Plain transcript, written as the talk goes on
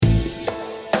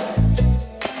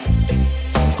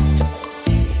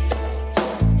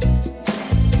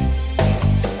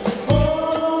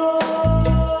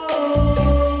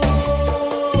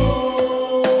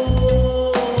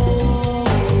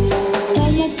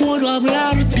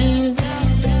hablarte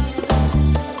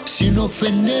sin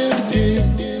ofenderte.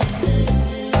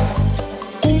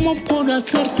 ¿Cómo puedo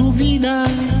hacer tu vida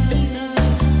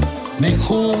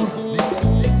mejor?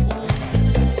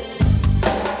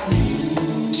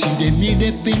 Si de mí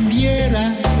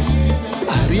dependiera,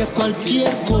 haría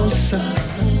cualquier cosa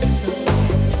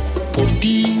por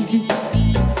ti.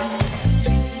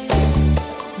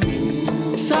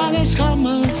 Sabes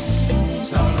jamás,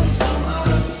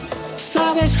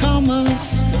 sabes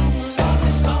jamás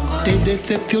te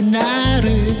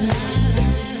decepcionaré.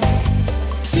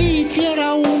 Si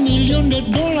hiciera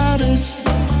 $1.000.000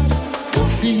 por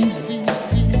fin,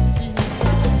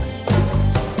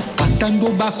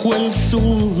 cantando bajo el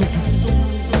sol,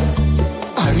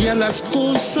 haría las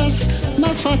cosas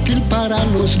más fácil para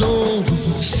los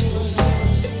dos.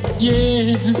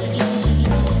 Yeah.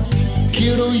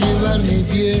 Quiero llevarme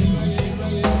bien,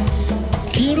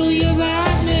 quiero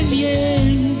llevarme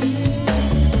bien,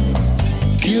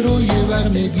 quiero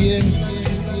llevarme bien.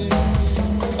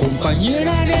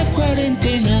 Compañera de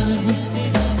cuarentena,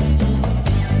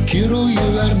 quiero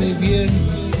llevarme bien.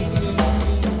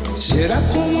 Será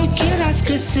como quieras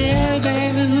que se haga.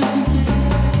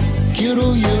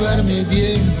 Quiero llevarme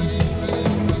bien,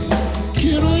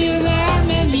 quiero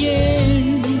llevarme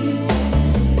bien,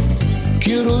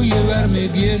 quiero llevarme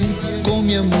bien con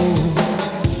mi amor.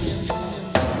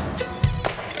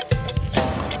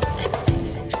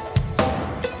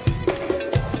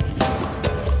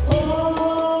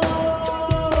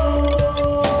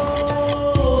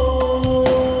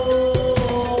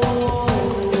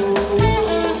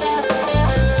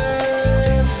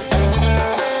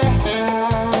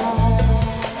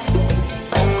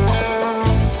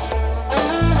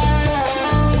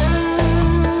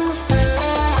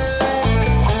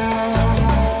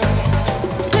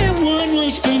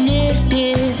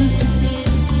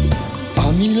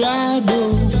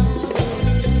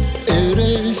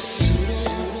 Eres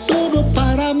todo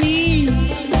para mí,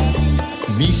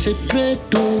 mi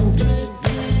secreto.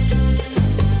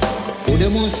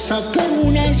 Podemos sacar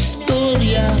una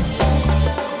historia,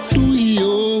 tú y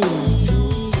yo.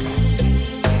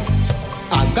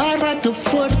 Agárrate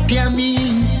fuerte a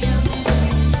mí,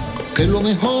 que lo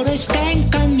mejor está en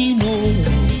camino.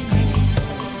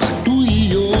 Tú y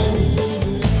yo.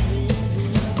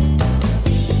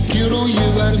 Quiero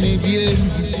llevarme bien,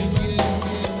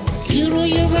 quiero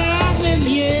llevarme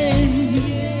bien,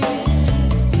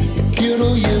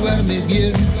 quiero llevarme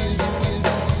bien.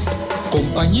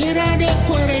 Compañera de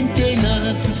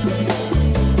cuarentena,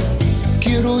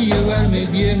 quiero llevarme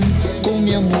bien con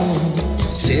mi amor.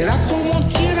 Será como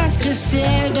quieras que se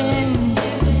haga.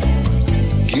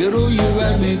 Quiero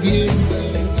llevarme bien,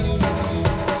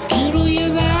 quiero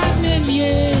llevarme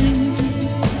bien,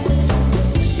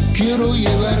 quiero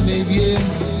llevarme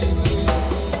bien.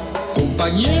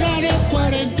 Compañera de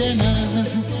cuarentena,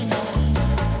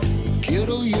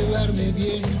 quiero llevarme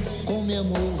bien con mi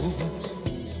amor.